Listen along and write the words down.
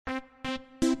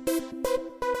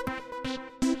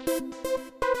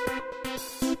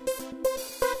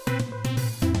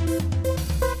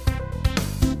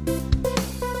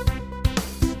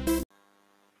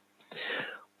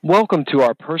Welcome to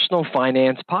our Personal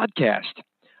Finance Podcast.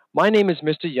 My name is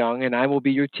Mr. Young, and I will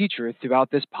be your teacher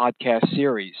throughout this podcast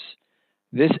series.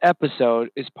 This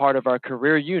episode is part of our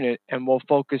career unit and will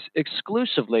focus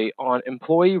exclusively on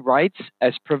employee rights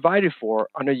as provided for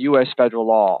under U.S. federal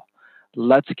law.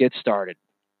 Let's get started.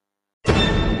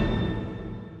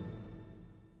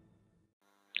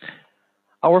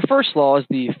 Our first law is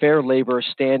the Fair Labor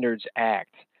Standards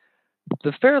Act.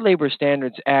 The Fair Labor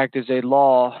Standards Act is a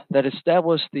law that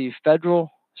established the federal,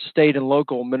 state, and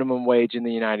local minimum wage in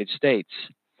the United States.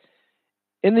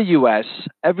 In the U.S.,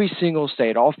 every single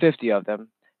state, all 50 of them,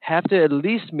 have to at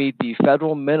least meet the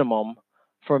federal minimum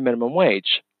for minimum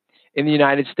wage. In the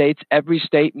United States, every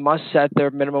state must set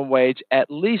their minimum wage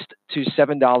at least to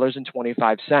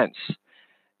 $7.25.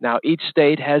 Now, each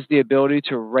state has the ability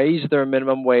to raise their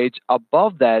minimum wage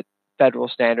above that federal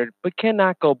standard, but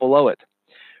cannot go below it.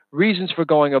 Reasons for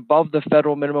going above the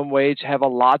federal minimum wage have a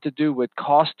lot to do with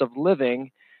cost of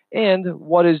living and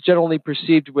what is generally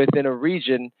perceived within a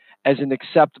region as an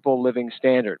acceptable living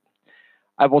standard.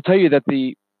 I will tell you that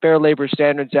the Fair Labor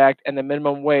Standards Act and the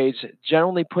minimum wage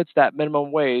generally puts that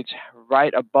minimum wage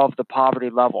right above the poverty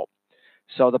level.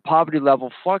 So the poverty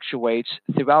level fluctuates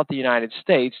throughout the United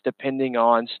States depending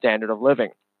on standard of living.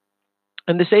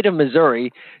 In the state of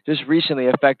Missouri, just recently,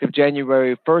 effective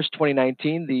January 1st,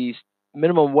 2019, the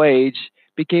minimum wage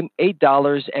became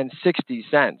 $8.60.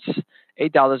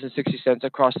 $8.60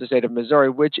 across the state of Missouri,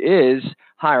 which is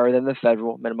higher than the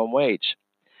federal minimum wage.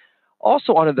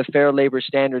 Also, under the Fair Labor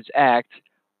Standards Act,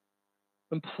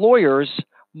 employers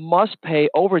must pay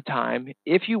overtime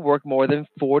if you work more than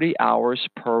 40 hours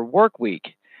per work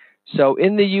week. So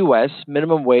in the U.S.,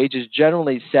 minimum wage is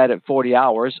generally set at 40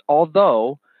 hours,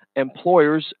 although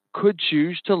employers could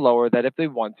choose to lower that if they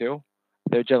want to.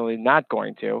 They're generally not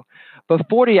going to. But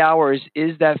 40 hours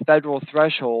is that federal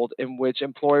threshold in which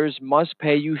employers must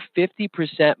pay you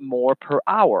 50% more per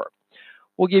hour.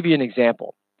 We'll give you an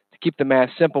example. To keep the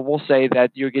math simple, we'll say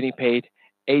that you're getting paid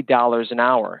 $8 an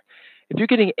hour. If you're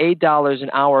getting $8 an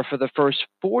hour for the first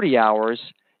 40 hours,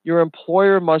 your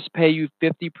employer must pay you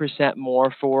 50%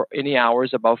 more for any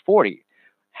hours above 40.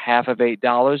 Half of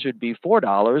 $8 would be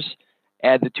 $4.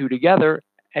 Add the two together,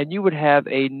 and you would have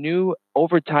a new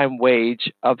overtime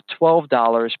wage of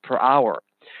 $12 per hour.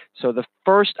 So the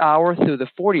first hour through the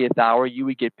 40th hour, you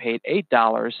would get paid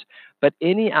 $8, but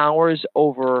any hours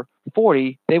over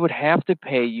 40, they would have to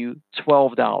pay you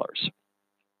 $12.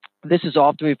 This is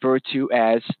often referred to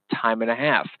as time and a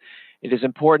half. It is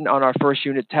important on our first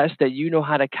unit test that you know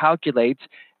how to calculate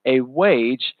a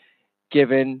wage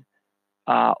given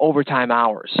overtime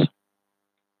hours.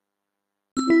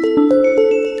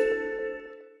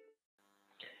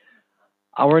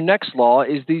 Our next law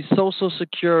is the Social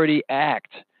Security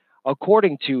Act.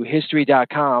 According to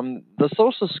History.com, the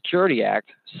Social Security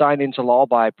Act, signed into law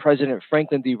by President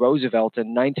Franklin D. Roosevelt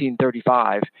in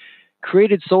 1935,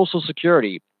 created Social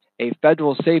Security, a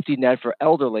federal safety net for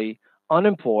elderly,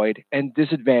 unemployed, and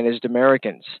disadvantaged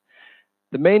Americans.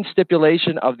 The main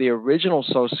stipulation of the original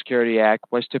Social Security Act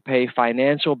was to pay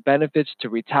financial benefits to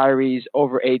retirees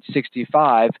over age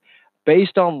 65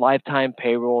 based on lifetime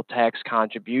payroll tax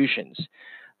contributions.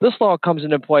 This law comes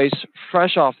into place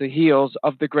fresh off the heels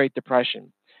of the Great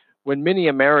Depression, when many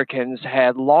Americans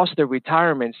had lost their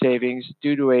retirement savings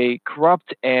due to a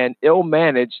corrupt and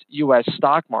ill-managed U.S.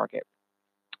 stock market.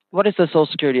 What does the Social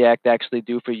Security Act actually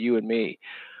do for you and me?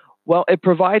 Well, it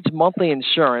provides monthly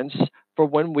insurance for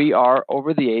when we are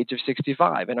over the age of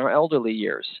 65 in our elderly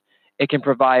years. It can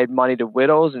provide money to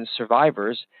widows and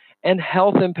survivors and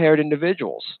health-impaired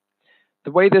individuals.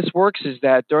 The way this works is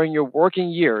that during your working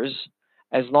years,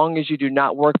 as long as you do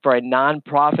not work for a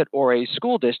nonprofit or a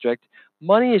school district,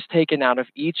 money is taken out of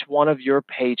each one of your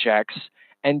paychecks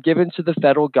and given to the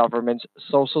federal government's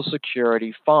Social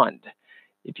Security Fund.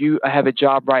 If you have a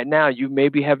job right now, you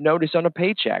maybe have noticed on a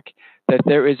paycheck that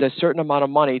there is a certain amount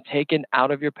of money taken out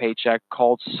of your paycheck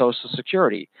called Social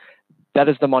Security. That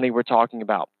is the money we're talking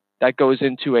about. That goes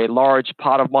into a large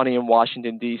pot of money in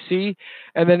Washington, D.C.,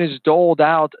 and then is doled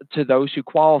out to those who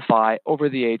qualify over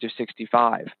the age of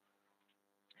 65.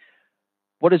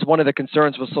 What is one of the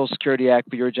concerns with Social Security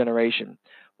Act for your generation?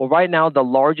 Well, right now, the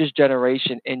largest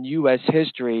generation in U.S.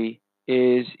 history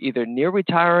is either near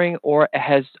retiring or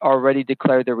has already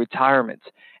declared their retirement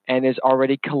and is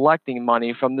already collecting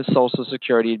money from the Social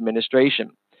Security Administration.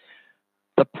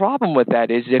 The problem with that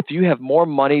is if you have more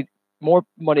money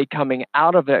coming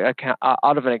out of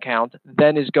an account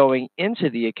than is going into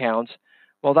the account,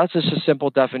 well, that's just a simple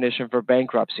definition for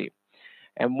bankruptcy.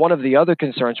 And one of the other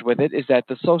concerns with it is that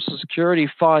the Social Security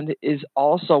Fund is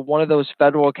also one of those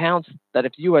federal accounts that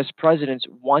if U.S. presidents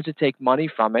want to take money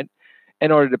from it,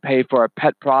 in order to pay for a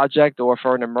pet project or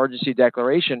for an emergency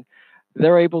declaration,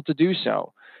 they're able to do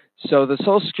so. So the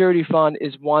Social Security Fund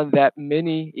is one that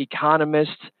many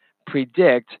economists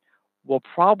predict will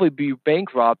probably be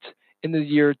bankrupt in the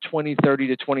year 2030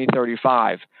 to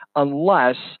 2035,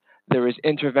 unless there is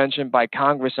intervention by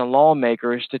Congress and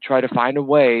lawmakers to try to find a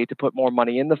way to put more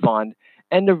money in the fund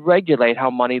and to regulate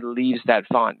how money leaves that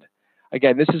fund.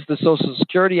 Again, this is the Social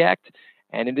Security Act,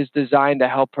 and it is designed to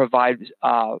help provide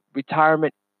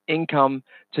retirement income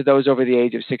to those over the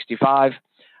age of 65.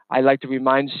 I like to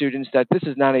remind students that this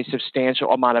is not a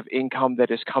substantial amount of income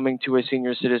that is coming to a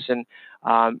senior citizen.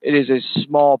 It is a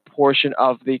small portion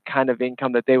of the kind of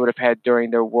income that they would have had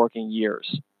during their working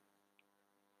years.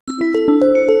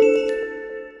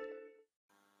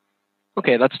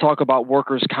 Okay, let's talk about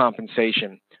workers'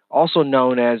 compensation, also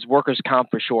known as workers' comp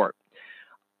for short.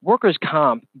 Workers'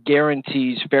 comp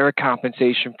guarantees fair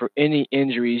compensation for any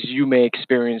injuries you may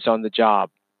experience on the job.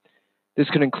 This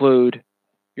can include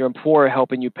your employer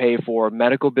helping you pay for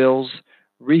medical bills,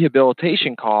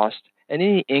 rehabilitation costs, and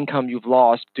any income you've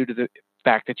lost due to the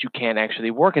fact that you can't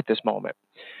actually work at this moment.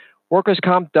 Workers'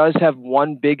 comp does have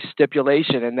one big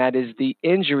stipulation, and that is the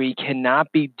injury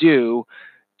cannot be due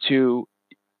to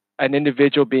an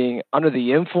individual being under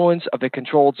the influence of a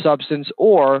controlled substance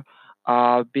or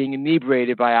being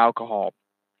inebriated by alcohol.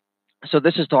 So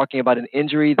this is talking about an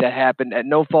injury that happened at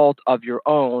no fault of your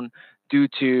own due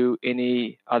to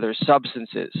any other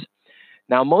substances.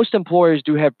 Now, most employers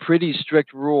do have pretty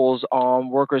strict rules on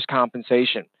workers'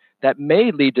 compensation that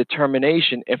may lead to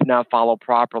termination if not followed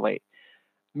properly.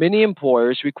 Many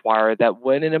employers require that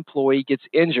when an employee gets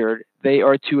injured, they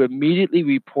are to immediately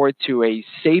report to a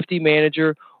safety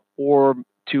manager or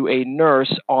to a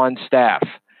nurse on staff.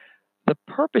 The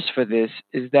purpose for this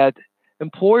is that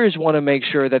employers want to make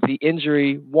sure that the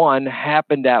injury, one,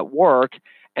 happened at work,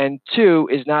 and two,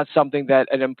 is not something that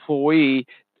an employee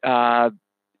is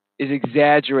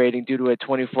exaggerating due to a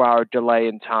 24-hour delay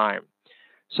in time.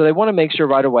 So they want to make sure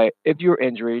right away, if you're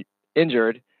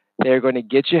injured, they're going to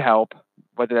get you help,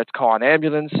 whether that's call an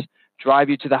ambulance, drive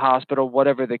you to the hospital,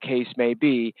 whatever the case may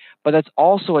be. But that's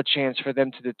also a chance for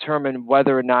them to determine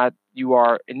whether or not you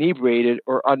are inebriated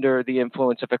or under the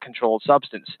influence of a controlled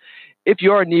substance. If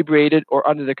you are inebriated or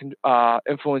under the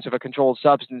influence of a controlled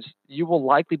substance, you will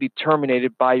likely be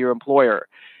terminated by your employer.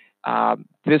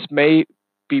 This may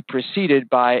be preceded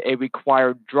by a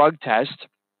required drug test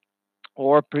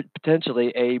or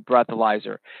potentially a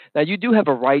breathalyzer. Now, you do have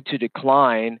a right to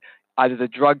decline either the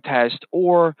drug test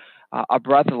or a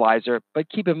breathalyzer, but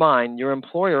keep in mind your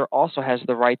employer also has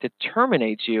the right to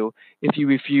terminate you if you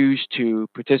refuse to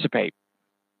participate.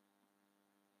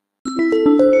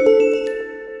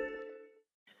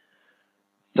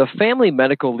 The Family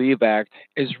Medical Leave Act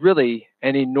is really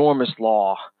an enormous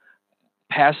law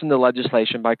passed into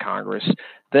legislation by Congress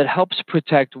that helps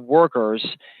protect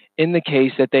workers in the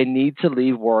case that they need to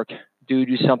leave work due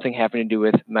to something having to do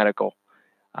with medical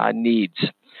needs.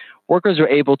 Workers are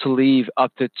able to leave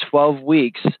up to 12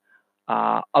 weeks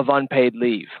of unpaid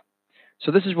leave.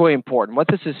 So this is really important. What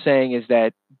this is saying is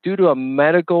that due to a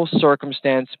medical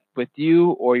circumstance with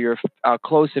you or your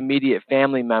close immediate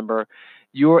family member,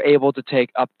 you're able to take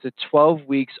up to 12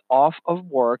 weeks off of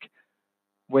work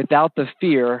without the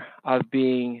fear of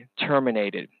being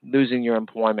terminated, losing your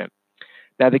employment.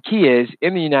 Now, the key is,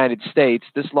 in the United States,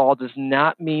 this law does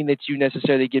not mean that you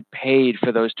necessarily get paid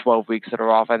for those 12 weeks that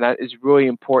are off, and that is really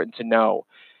important to know.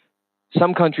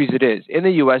 Some countries it is. In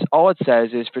the U.S., all it says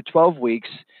is for 12 weeks,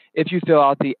 if you fill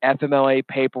out the FMLA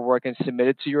paperwork and submit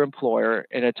it to your employer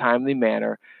in a timely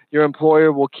manner, your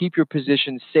employer will keep your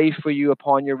position safe for you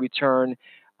upon your return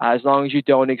as long as you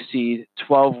don't exceed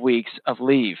 12 weeks of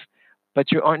leave.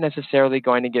 But you aren't necessarily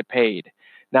going to get paid.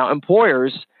 Now,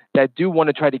 employers that do want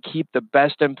to try to keep the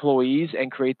best employees and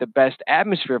create the best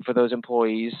atmosphere for those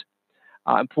employees,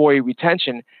 employee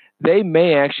retention, they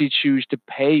may actually choose to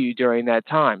pay you during that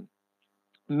time.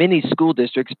 Many school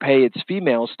districts pay its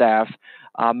female staff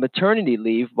maternity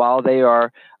leave while they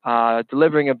are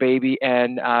delivering a baby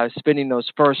and spending those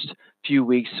first few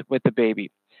weeks with the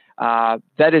baby.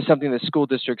 That is something that school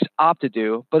districts opt to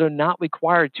do, but are not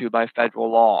required to by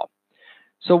federal law.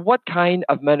 So what kind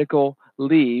of medical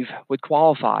leave would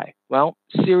qualify? Well,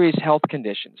 serious health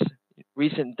conditions,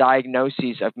 recent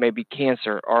diagnoses of maybe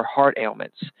cancer or heart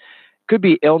ailments. Could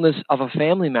be illness of a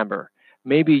family member.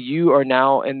 Maybe you are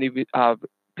now in the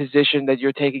position that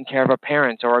you're taking care of a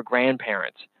parent or a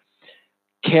grandparent.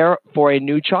 Care for a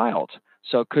new child.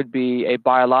 So it could be a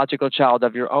biological child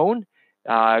of your own,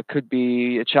 could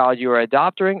be a child you are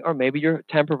adopting, or maybe you're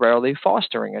temporarily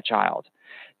fostering a child.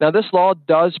 Now, this law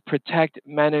does protect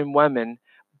men and women,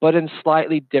 but in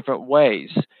slightly different ways.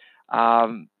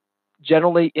 Um,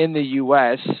 Generally, in the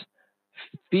U.S.,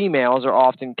 females are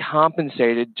often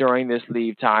compensated during this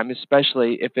leave time,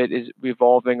 especially if it is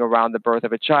revolving around the birth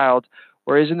of a child.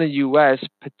 Whereas in the US,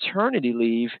 paternity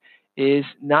leave is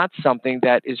not something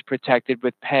that is protected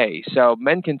with pay. So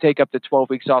men can take up to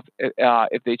 12 weeks off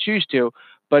if they choose to,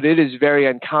 but it is very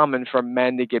uncommon for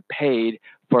men to get paid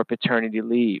for paternity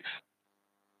leave.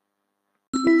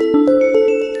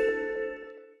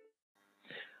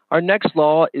 Our next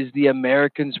law is the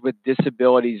Americans with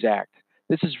Disabilities Act.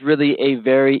 This is really a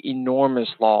very enormous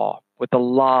law with a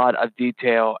lot of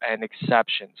detail and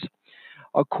exceptions.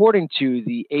 According to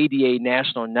the ADA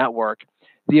National Network,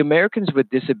 the Americans with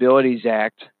Disabilities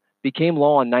Act became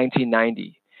law in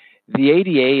 1990. The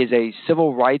ADA is a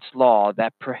civil rights law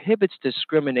that prohibits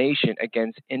discrimination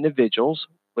against individuals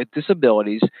with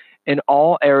disabilities in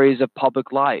all areas of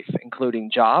public life, including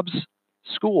jobs,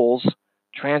 schools,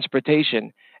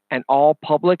 transportation, and all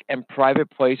public and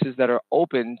private places that are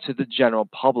open to the general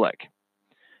public.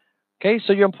 Okay,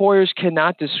 so your employers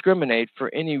cannot discriminate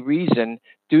for any reason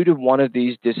due to one of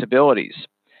these disabilities.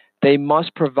 They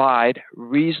must provide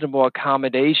reasonable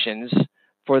accommodations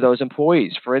for those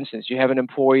employees. For instance, you have an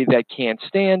employee that can't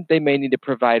stand, they may need to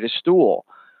provide a stool.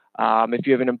 If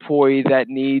you have an employee that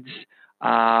needs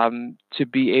to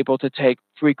be able to take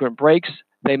frequent breaks,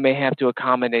 they may have to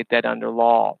accommodate that under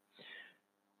law.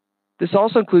 This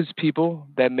also includes people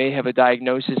that may have a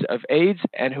diagnosis of AIDS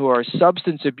and who are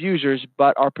substance abusers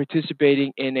but are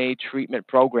participating in a treatment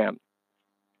program.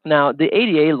 Now, the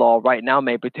ADA law right now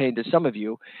may pertain to some of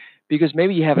you because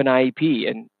maybe you have an IEP,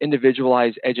 an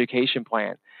individualized education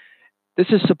plan.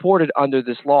 This is supported under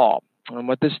this law. And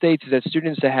what this states is that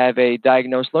students that have a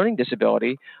diagnosed learning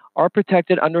disability are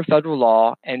protected under federal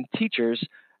law, and teachers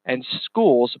and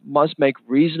schools must make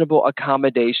reasonable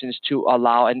accommodations to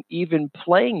allow an even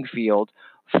playing field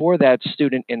for that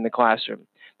student in the classroom.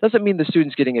 Doesn't mean the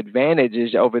student's getting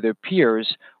advantages over their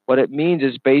peers. What it means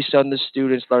is based on the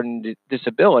student's learning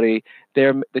disability,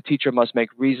 the teacher must make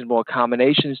reasonable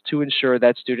accommodations to ensure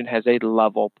that student has a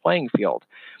level playing field.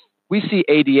 We see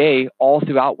ADA all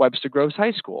throughout Webster Groves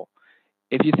High School.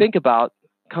 If you think about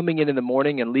coming in the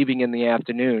morning and leaving in the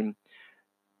afternoon,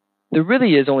 there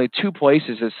really is only two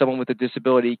places that someone with a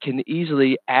disability can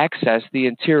easily access the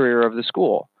interior of the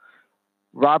school.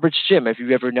 Robert's Gym, if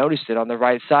you've ever noticed it on the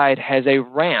right side, has a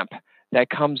ramp that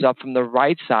comes up from the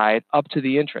right side up to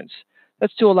the entrance.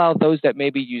 That's to allow those that may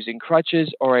be using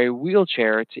crutches or a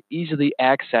wheelchair to easily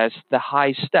access the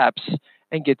high steps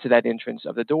and get to that entrance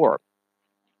of the door.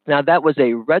 Now, that was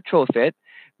a retrofit,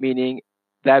 meaning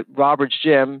that Robert's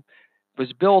Gym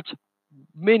was built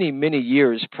many, many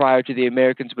years prior to the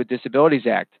Americans with Disabilities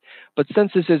Act. But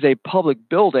since this is a public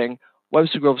building,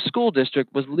 Webster Grove School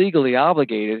District was legally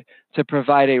obligated to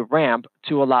provide a ramp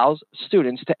to allow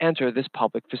students to enter this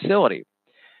public facility.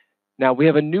 Now, we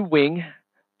have a new wing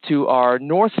to our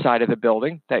north side of the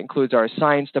building that includes our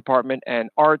science department and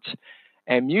art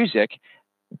and music.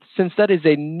 Since that is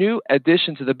a new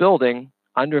addition to the building,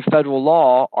 under federal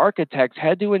law, architects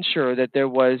had to ensure that there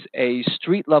was a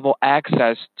street level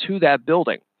access to that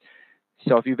building.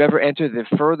 So if you've ever entered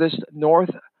the furthest north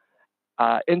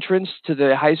entrance to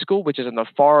the high school, which is on the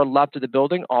far left of the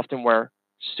building, often where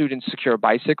students secure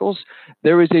bicycles,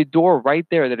 there is a door right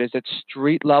there that is at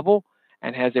street level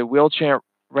and has a wheelchair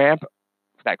ramp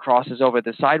that crosses over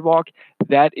the sidewalk.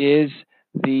 That is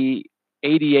the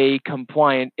ADA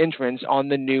compliant entrance on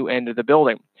the new end of the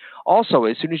building. Also,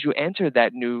 as soon as you enter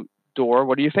that new door,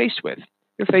 what are you faced with?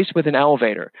 You're faced with an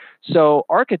elevator. So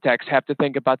architects have to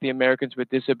think about the Americans with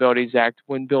Disabilities Act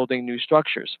when building new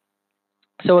structures.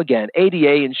 So again,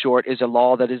 ADA in short is a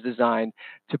law that is designed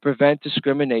to prevent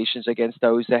discriminations against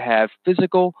those that have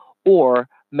physical or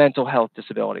mental health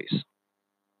disabilities.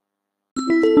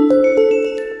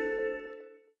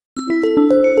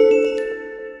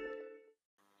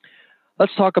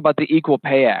 Let's talk about the Equal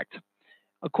Pay Act.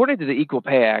 According to the Equal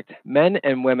Pay Act, men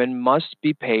and women must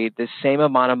be paid the same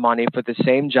amount of money for the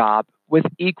same job with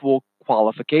equal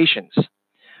qualifications.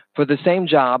 For the same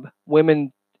job,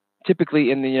 women typically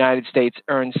in the United States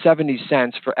earn 70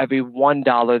 cents for every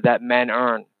 $1 that men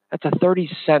earn. That's a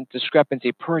 30-cent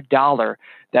discrepancy per dollar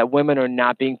that women are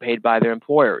not being paid by their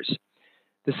employers.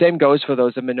 The same goes for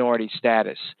those of minority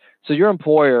status. So your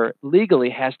employer legally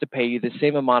has to pay you the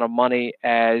same amount of money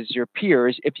as your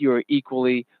peers if you are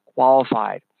equally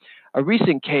qualified. A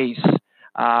recent case,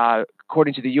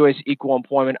 according to the U.S. Equal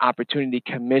Employment Opportunity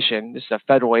Commission, this is a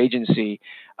federal agency,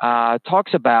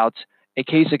 talks about a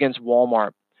case against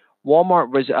Walmart. Walmart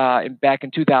was back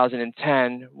in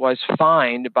 2010 was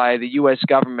fined by the U.S.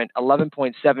 government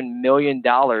 $11.7 million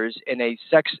in a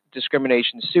sex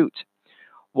discrimination suit.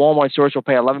 Walmart stores will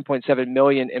pay $11.7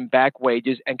 million in back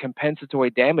wages and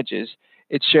compensatory damages,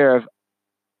 its share of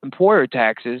employer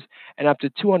taxes, and up to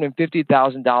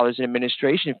 $250,000 in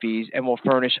administration fees, and will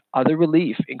furnish other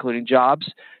relief, including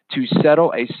jobs, to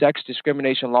settle a sex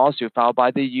discrimination lawsuit filed by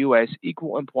the U.S.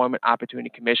 Equal Employment Opportunity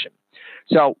Commission.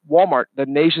 So, Walmart, the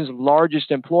nation's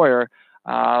largest employer,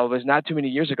 was not too many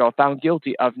years ago found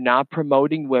guilty of not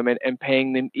promoting women and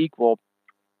paying them equal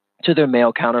to their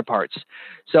male counterparts.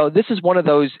 So this is one of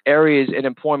those areas in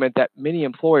employment that many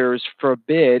employers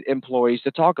forbid employees to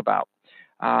talk about.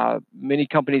 Many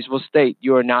companies will state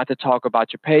you are not to talk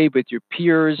about your pay with your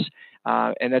peers,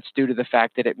 and that's due to the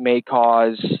fact that it may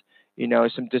cause,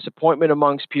 some disappointment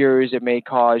amongst peers. It may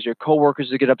cause your coworkers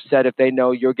to get upset if they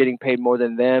know you're getting paid more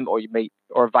than them,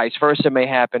 or vice versa may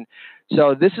happen.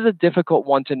 So this is a difficult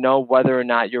one to know whether or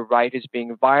not your right is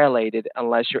being violated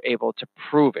unless you're able to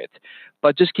prove it.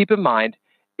 But just keep in mind,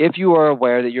 if you are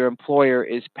aware that your employer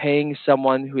is paying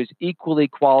someone who is equally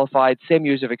qualified, same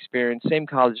years of experience, same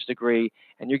college degree,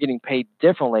 and you're getting paid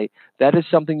differently, that is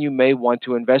something you may want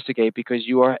to investigate because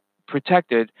you are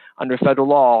protected under federal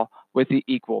law with the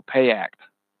Equal Pay Act.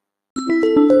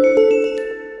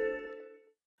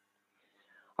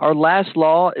 Our last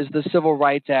law is the Civil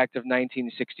Rights Act of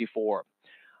 1964.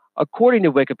 According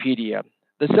to Wikipedia,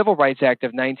 the Civil Rights Act of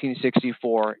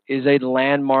 1964 is a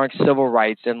landmark civil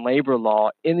rights and labor law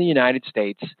in the United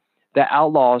States that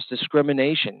outlaws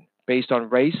discrimination based on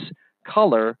race,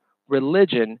 color,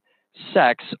 religion,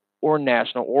 sex, or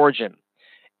national origin.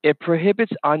 It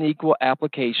prohibits unequal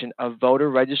application of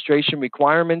voter registration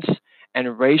requirements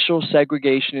and racial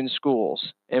segregation in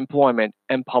schools, employment,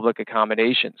 and public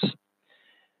accommodations.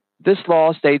 This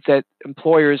law states that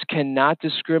employers cannot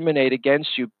discriminate against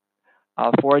you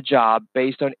for a job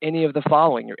based on any of the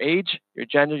following: your age, your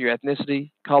gender, your ethnicity,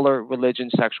 color,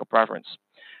 religion, sexual preference.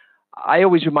 I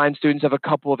always remind students of a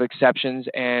couple of exceptions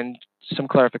and some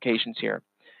clarifications here.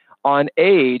 On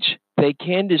age, they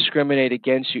can discriminate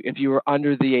against you if you are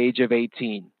under the age of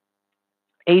 18.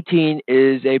 18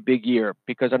 is a big year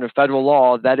because under federal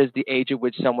law, that is the age at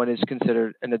which someone is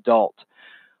considered an adult.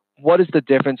 What is the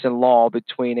difference in law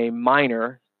between a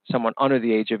minor, someone under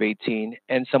the age of 18,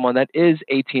 and someone that is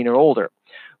 18 or older?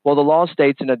 Well, the law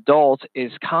states an adult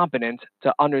is competent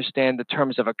to understand the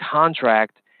terms of a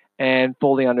contract and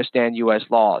fully understand U.S.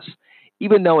 laws.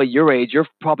 Even though at your age, you're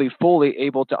probably fully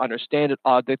able to understand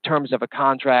the terms of a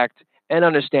contract and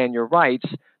understand your rights,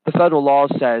 the federal law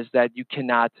says that you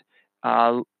cannot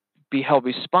be held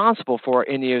responsible for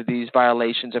any of these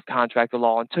violations of contract or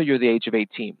law until you're the age of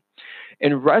 18.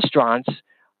 In restaurants,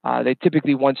 they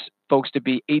typically want folks to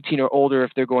be 18 or older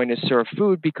if they're going to serve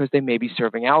food because they may be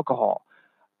serving alcohol.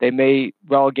 They may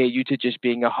relegate you to just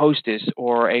being a hostess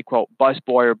or a, quote,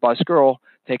 busboy or busgirl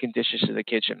taking dishes to the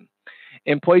kitchen.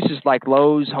 In places like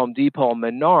Lowe's, Home Depot, and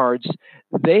Menards,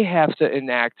 they have to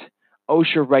enact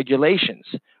OSHA regulations,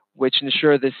 which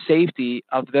ensure the safety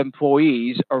of the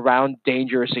employees around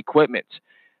dangerous equipment.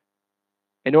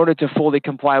 In order to fully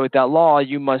comply with that law,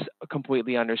 you must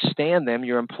completely understand them.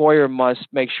 Your employer must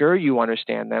make sure you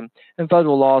understand them. And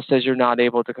federal law says you're not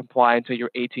able to comply until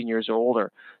you're 18 years or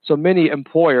older. So many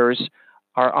employers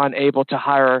are unable to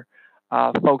hire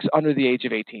folks under the age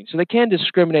of 18. So they can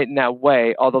discriminate in that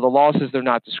way, although the law says they're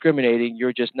not discriminating,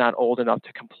 you're just not old enough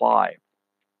to comply.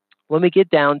 When we get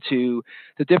down to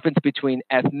the difference between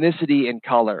ethnicity and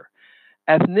color,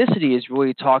 ethnicity is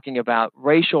really talking about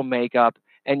racial makeup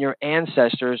and your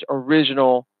ancestors'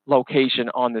 original location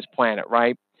on this planet,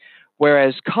 right?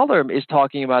 Whereas color is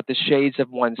talking about the shades of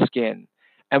one's skin.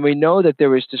 And we know that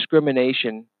there is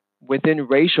discrimination within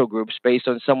racial groups based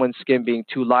on someone's skin being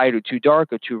too light or too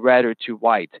dark or too red or too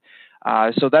white.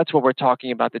 So that's what we're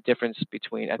talking about, the difference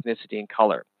between ethnicity and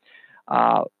color.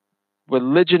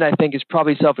 Religion, I think, is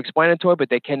probably self-explanatory, but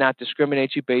they cannot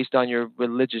discriminate you based on your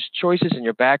religious choices and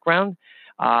your background.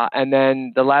 And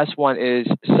then the last one is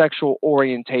sexual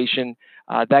orientation.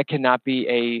 That cannot be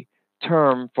a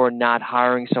term for not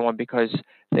hiring someone because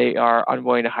they are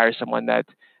unwilling to hire someone that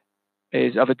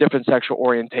is of a different sexual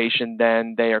orientation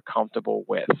than they are comfortable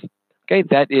with. Okay,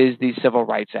 that is the Civil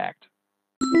Rights Act.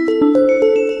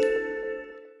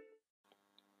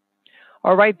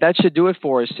 All right, that should do it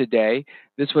for us today.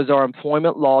 This was our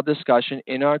employment law discussion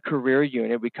in our career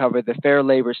unit. We covered the Fair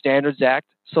Labor Standards Act,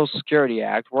 Social Security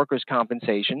Act, Workers'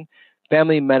 Compensation,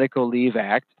 Family Medical Leave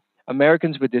Act,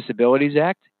 Americans with Disabilities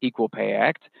Act, Equal Pay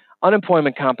Act,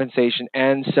 Unemployment Compensation,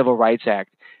 and Civil Rights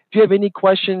Act. If you have any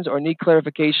questions or need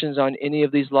clarifications on any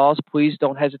of these laws, please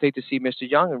don't hesitate to see Mr.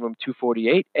 Young in room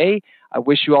 248A. I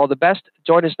wish you all the best.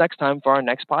 Join us next time for our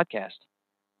next podcast.